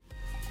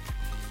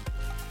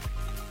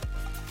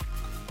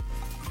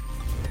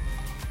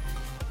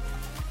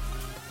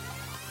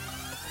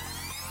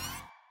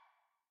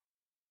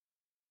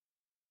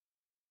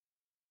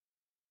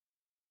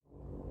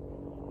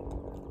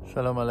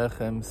Shalom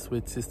Aleichem,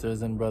 sweet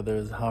sisters and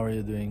brothers, how are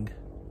you doing?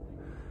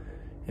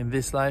 In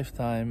this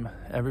lifetime,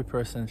 every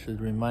person should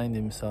remind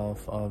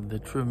himself of the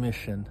true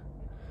mission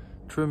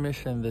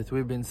that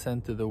we've been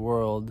sent to the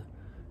world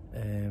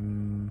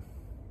to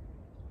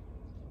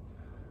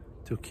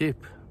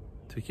keep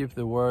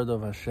the word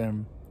of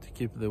Hashem, to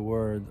keep the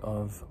word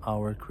of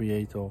our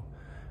Creator,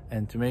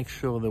 and to make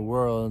sure the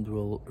world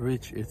will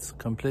reach its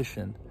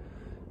completion.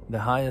 The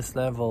highest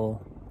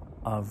level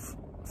of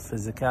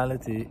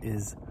physicality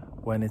is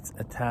when it's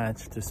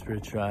attached to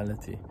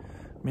spirituality.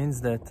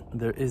 Means that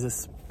there is a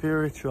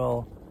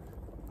spiritual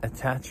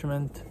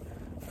attachment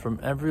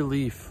from every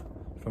leaf,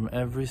 from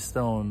every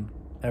stone,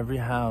 every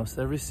house,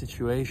 every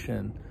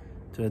situation,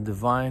 to a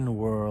divine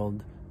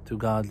world, to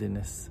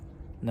godliness.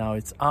 Now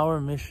it's our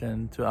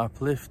mission to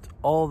uplift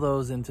all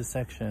those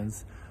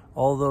intersections,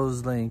 all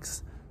those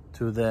links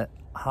to the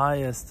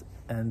highest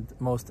and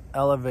most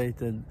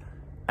elevated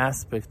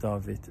aspect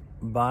of it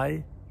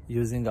by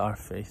using our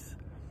faith.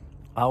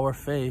 Our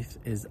faith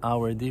is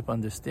our deep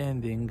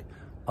understanding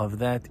of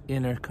that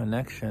inner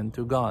connection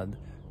to God.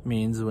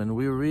 Means when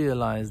we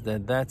realize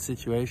that that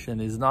situation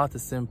is not a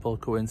simple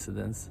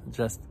coincidence,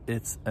 just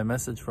it's a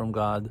message from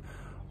God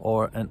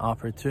or an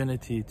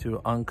opportunity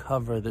to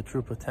uncover the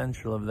true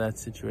potential of that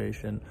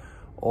situation,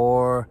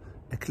 or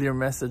a clear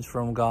message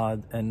from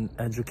God, an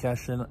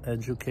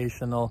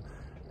educational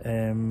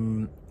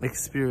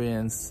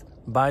experience.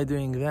 By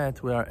doing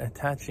that, we are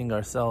attaching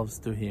ourselves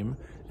to Him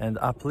and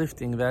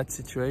uplifting that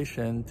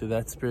situation to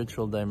that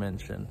spiritual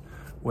dimension.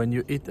 When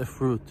you eat a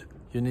fruit,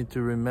 you need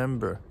to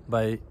remember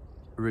by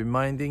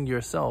reminding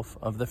yourself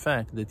of the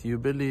fact that you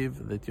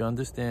believe, that you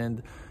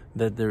understand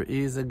that there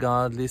is a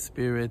godly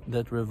spirit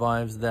that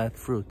revives that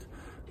fruit,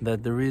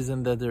 that the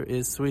reason that there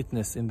is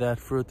sweetness in that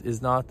fruit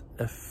is not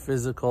a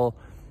physical,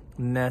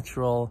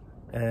 natural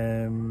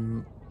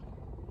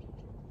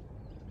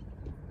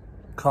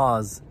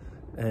cause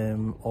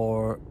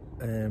or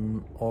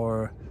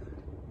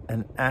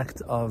an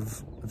act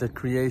of the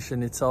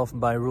creation itself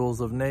by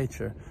rules of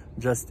nature.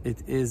 Just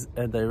it is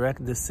a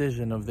direct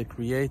decision of the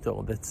Creator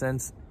that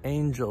sends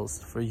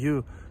angels for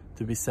you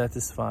to be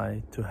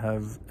satisfied, to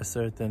have a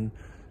certain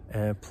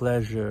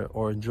pleasure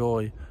or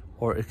joy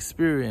or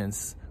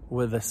experience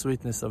with the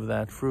sweetness of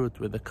that fruit,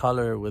 with the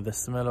color, with the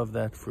smell of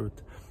that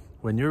fruit.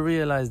 When you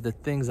realize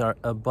that things are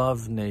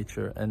above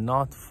nature and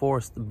not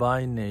forced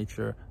by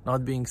nature,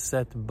 not being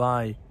set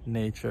by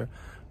nature,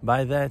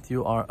 by that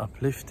you are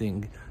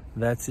uplifting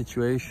that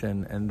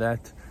situation and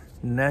that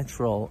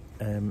natural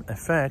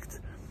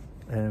effect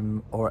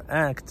or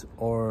act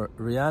or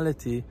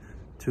reality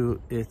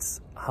to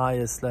its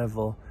highest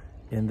level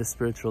in the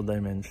spiritual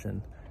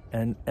dimension.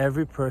 And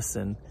every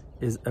person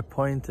is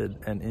appointed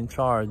and in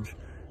charge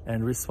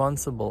and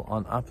responsible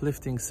on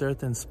uplifting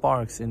certain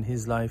sparks in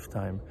his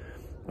lifetime.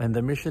 And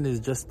the mission is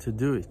just to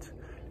do it,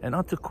 and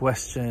not to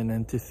question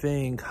and to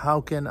think,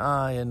 how can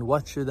I and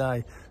what should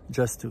I?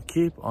 Just to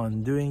keep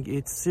on doing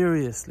it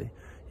seriously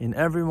in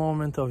every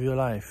moment of your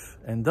life.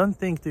 And don't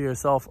think to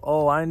yourself,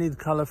 oh, I need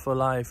colorful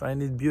life, I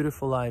need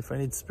beautiful life, I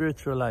need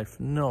spiritual life.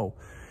 No,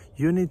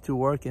 you need to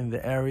work in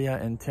the area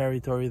and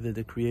territory that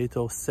the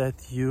Creator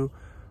set you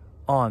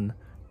on.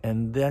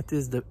 And that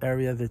is the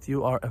area that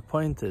you are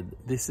appointed.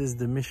 This is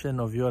the mission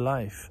of your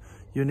life.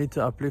 You need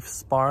to uplift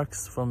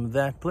sparks from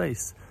that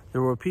place.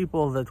 There were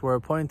people that were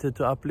appointed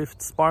to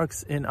uplift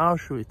sparks in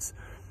Auschwitz,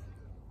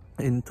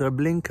 in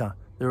Treblinka.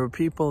 There were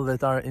people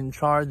that are in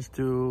charge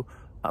to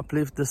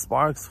uplift the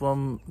sparks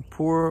from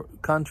poor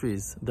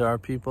countries. There are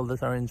people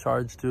that are in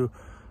charge to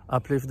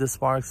uplift the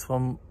sparks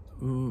from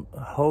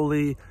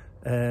holy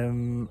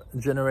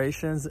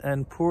generations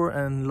and poor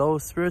and low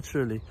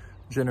spiritually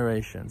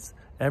generations.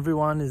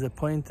 Everyone is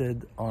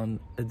appointed on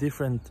a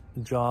different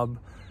job,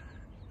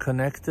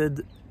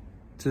 connected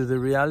to the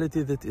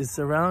reality that is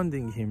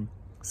surrounding him.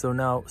 So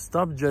now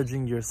stop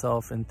judging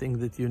yourself and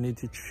think that you need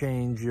to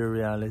change your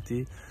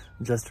reality.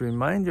 Just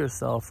remind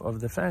yourself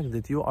of the fact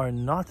that you are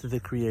not the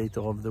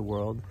creator of the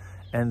world,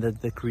 and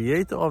that the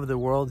creator of the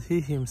world, He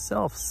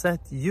Himself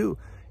set you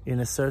in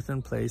a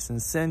certain place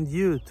and send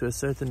you to a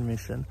certain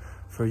mission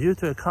for you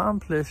to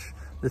accomplish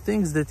the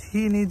things that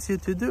He needs you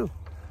to do.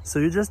 So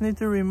you just need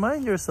to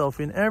remind yourself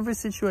in every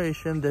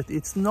situation that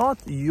it's not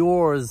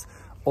yours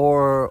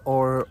or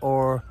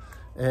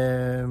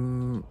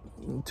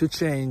to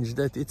change,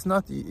 that it's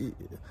not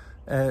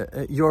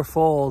your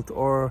fault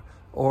or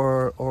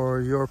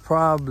your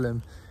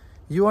problem.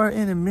 You are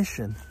in a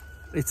mission.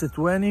 It's a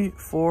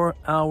 24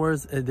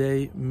 hours a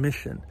day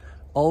mission.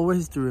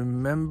 Always to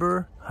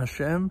remember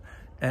Hashem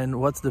and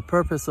what's the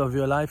purpose of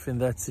your life in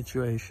that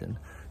situation.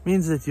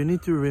 Means that you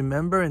need to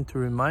remember and to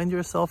remind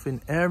yourself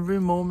in every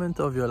moment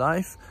of your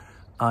life,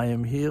 I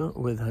am here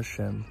with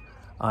Hashem.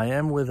 I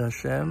am with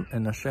Hashem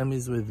and Hashem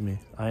is with me.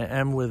 I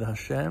am with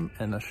Hashem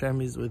and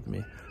Hashem is with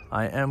me.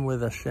 I am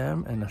with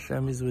Hashem and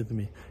Hashem is with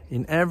me.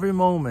 In every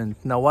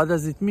moment. Now what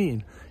does it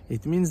mean?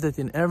 It means that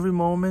in every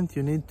moment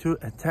you need to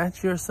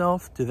attach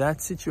yourself to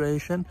that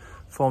situation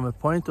from a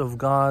point of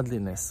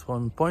godliness,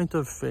 from a point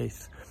of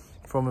faith,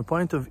 from a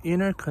point of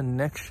inner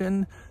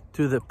connection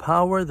to the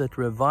power that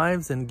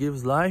revives and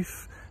gives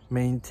life,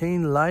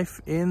 maintain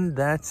life in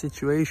that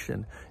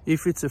situation.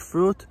 If it's a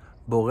fruit,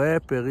 Borei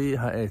peri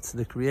ha'etz,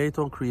 the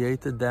Creator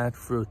created that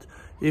fruit.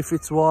 If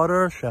it's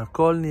water,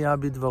 Shakol niya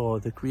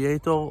bidvaro, the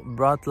Creator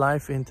brought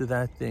life into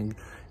that thing.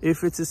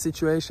 If it's a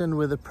situation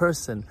with a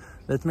person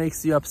that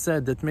makes you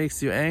upset, that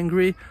makes you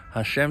angry,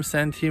 Hashem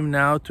sent him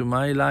now to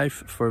my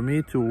life for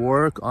me to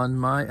work on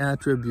my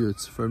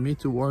attributes, for me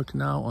to work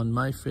now on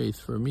my faith,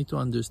 for me to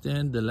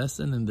understand the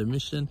lesson and the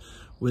mission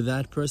with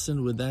that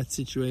person, with that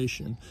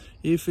situation.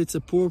 If it's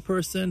a poor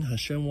person,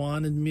 Hashem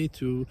wanted me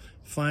to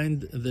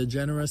find the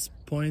generous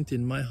point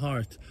in my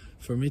heart,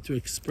 for me to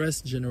express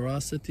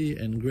generosity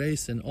and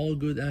grace and all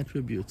good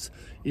attributes.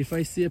 If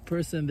I see a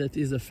person that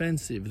is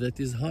offensive, that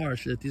is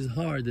harsh, that is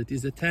hard, that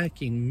is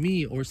attacking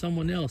me or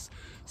someone else,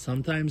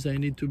 sometimes I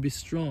need to be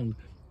strong.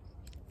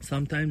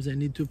 Sometimes I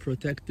need to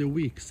protect the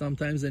weak.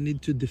 Sometimes I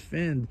need to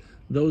defend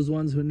those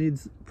ones who need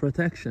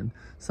protection.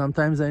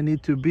 Sometimes I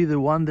need to be the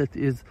one that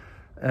is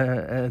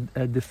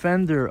a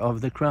defender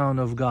of the crown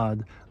of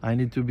God. I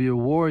need to be a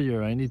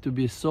warrior. I need to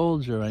be a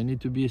soldier. I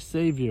need to be a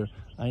savior.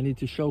 I need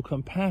to show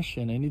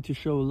compassion. I need to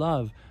show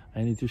love.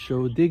 I need to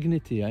show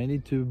dignity. I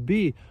need to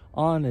be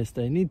honest.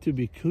 I need to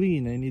be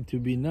clean. I need to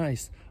be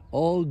nice.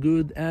 All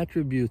good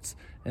attributes,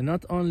 and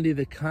not only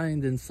the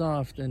kind and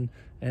soft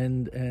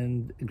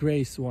and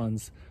grace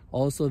ones,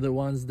 also the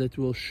ones that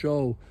will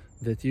show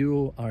that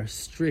you are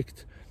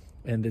strict,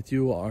 and that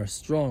you are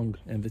strong,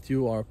 and that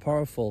you are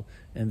powerful,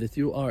 and that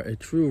you are a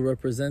true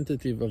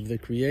representative of the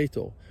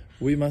Creator.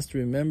 We must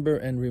remember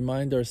and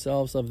remind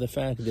ourselves of the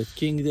fact that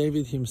King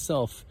David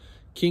himself,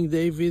 King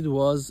David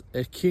was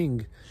a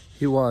king.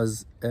 He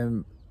was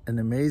an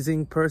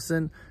amazing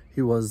person.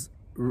 He was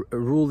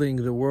ruling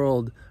the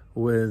world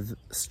with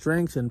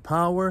strength and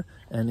power,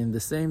 and in the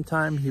same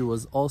time he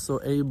was also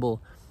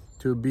able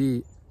to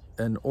be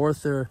an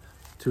author,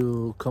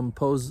 to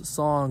compose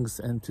songs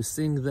and to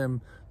sing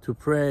them, to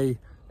pray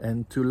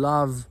and to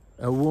love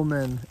a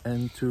woman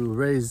and to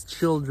raise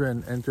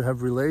children and to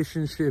have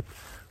relationship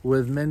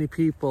with many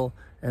people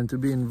and to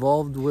be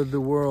involved with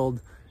the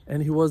world.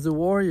 And he was a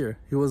warrior.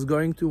 He was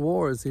going to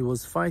wars. He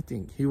was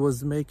fighting. He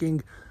was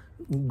making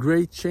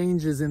great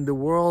changes in the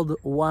world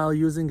while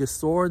using a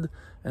sword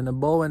and a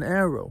bow and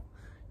arrow.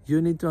 You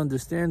need to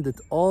understand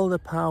that all the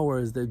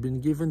powers that have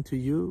been given to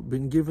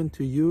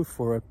you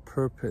for a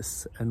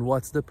purpose. And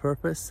what's the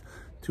purpose?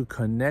 To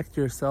connect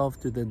yourself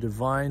to the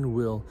divine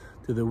will,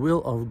 to the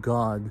will of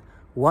God.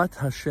 What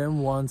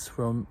Hashem wants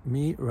from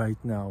me right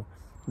now.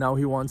 Now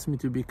He wants me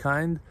to be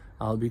kind,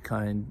 I'll be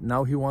kind.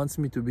 Now He wants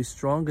me to be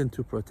strong and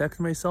to protect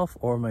myself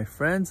or my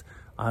friends,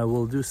 I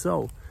will do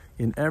so.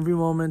 In every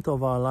moment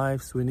of our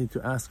lives, we need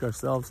to ask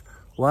ourselves,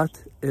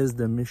 what is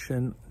the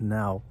mission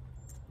now?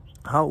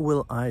 How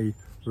will I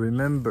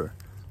remember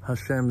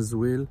Hashem's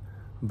will?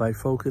 By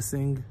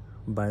focusing,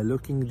 by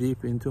looking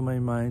deep into my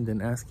mind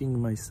and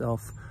asking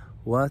myself,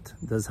 what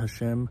does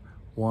Hashem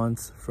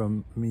want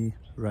from me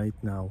right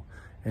now?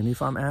 And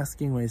if I'm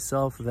asking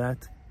myself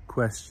that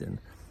question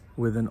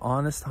with an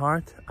honest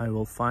heart, I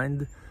will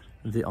find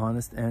the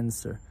honest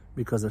answer,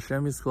 because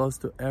Hashem is close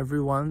to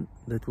everyone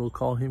that will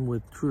call Him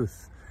with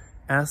truth.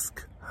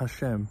 Ask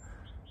Hashem,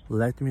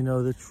 let me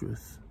know the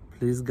truth.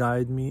 Please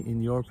guide me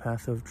in your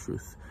path of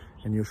truth,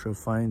 and you shall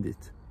find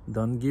it.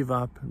 Don't give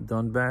up,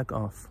 don't back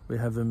off. We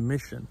have a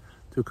mission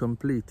to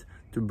complete,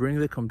 to bring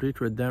the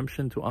complete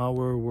redemption to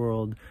our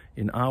world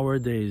in our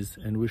days,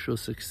 and we shall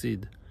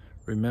succeed.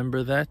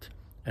 Remember that,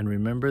 and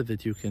remember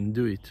that you can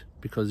do it,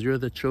 because you're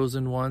the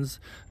chosen ones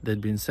that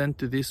have been sent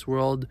to this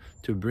world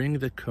to bring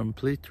the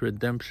complete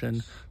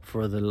redemption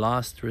for the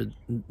last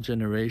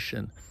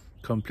generation.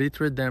 Complete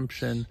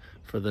redemption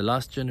for the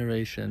last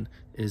generation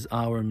is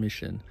our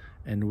mission,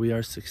 and we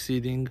are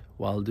succeeding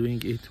while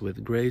doing it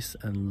with grace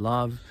and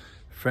love,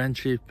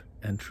 friendship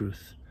and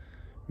truth.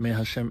 May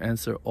Hashem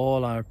answer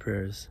all our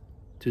prayers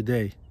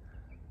today.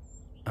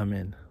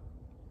 Amen.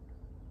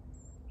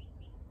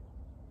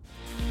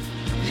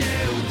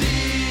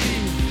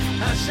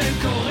 Hashem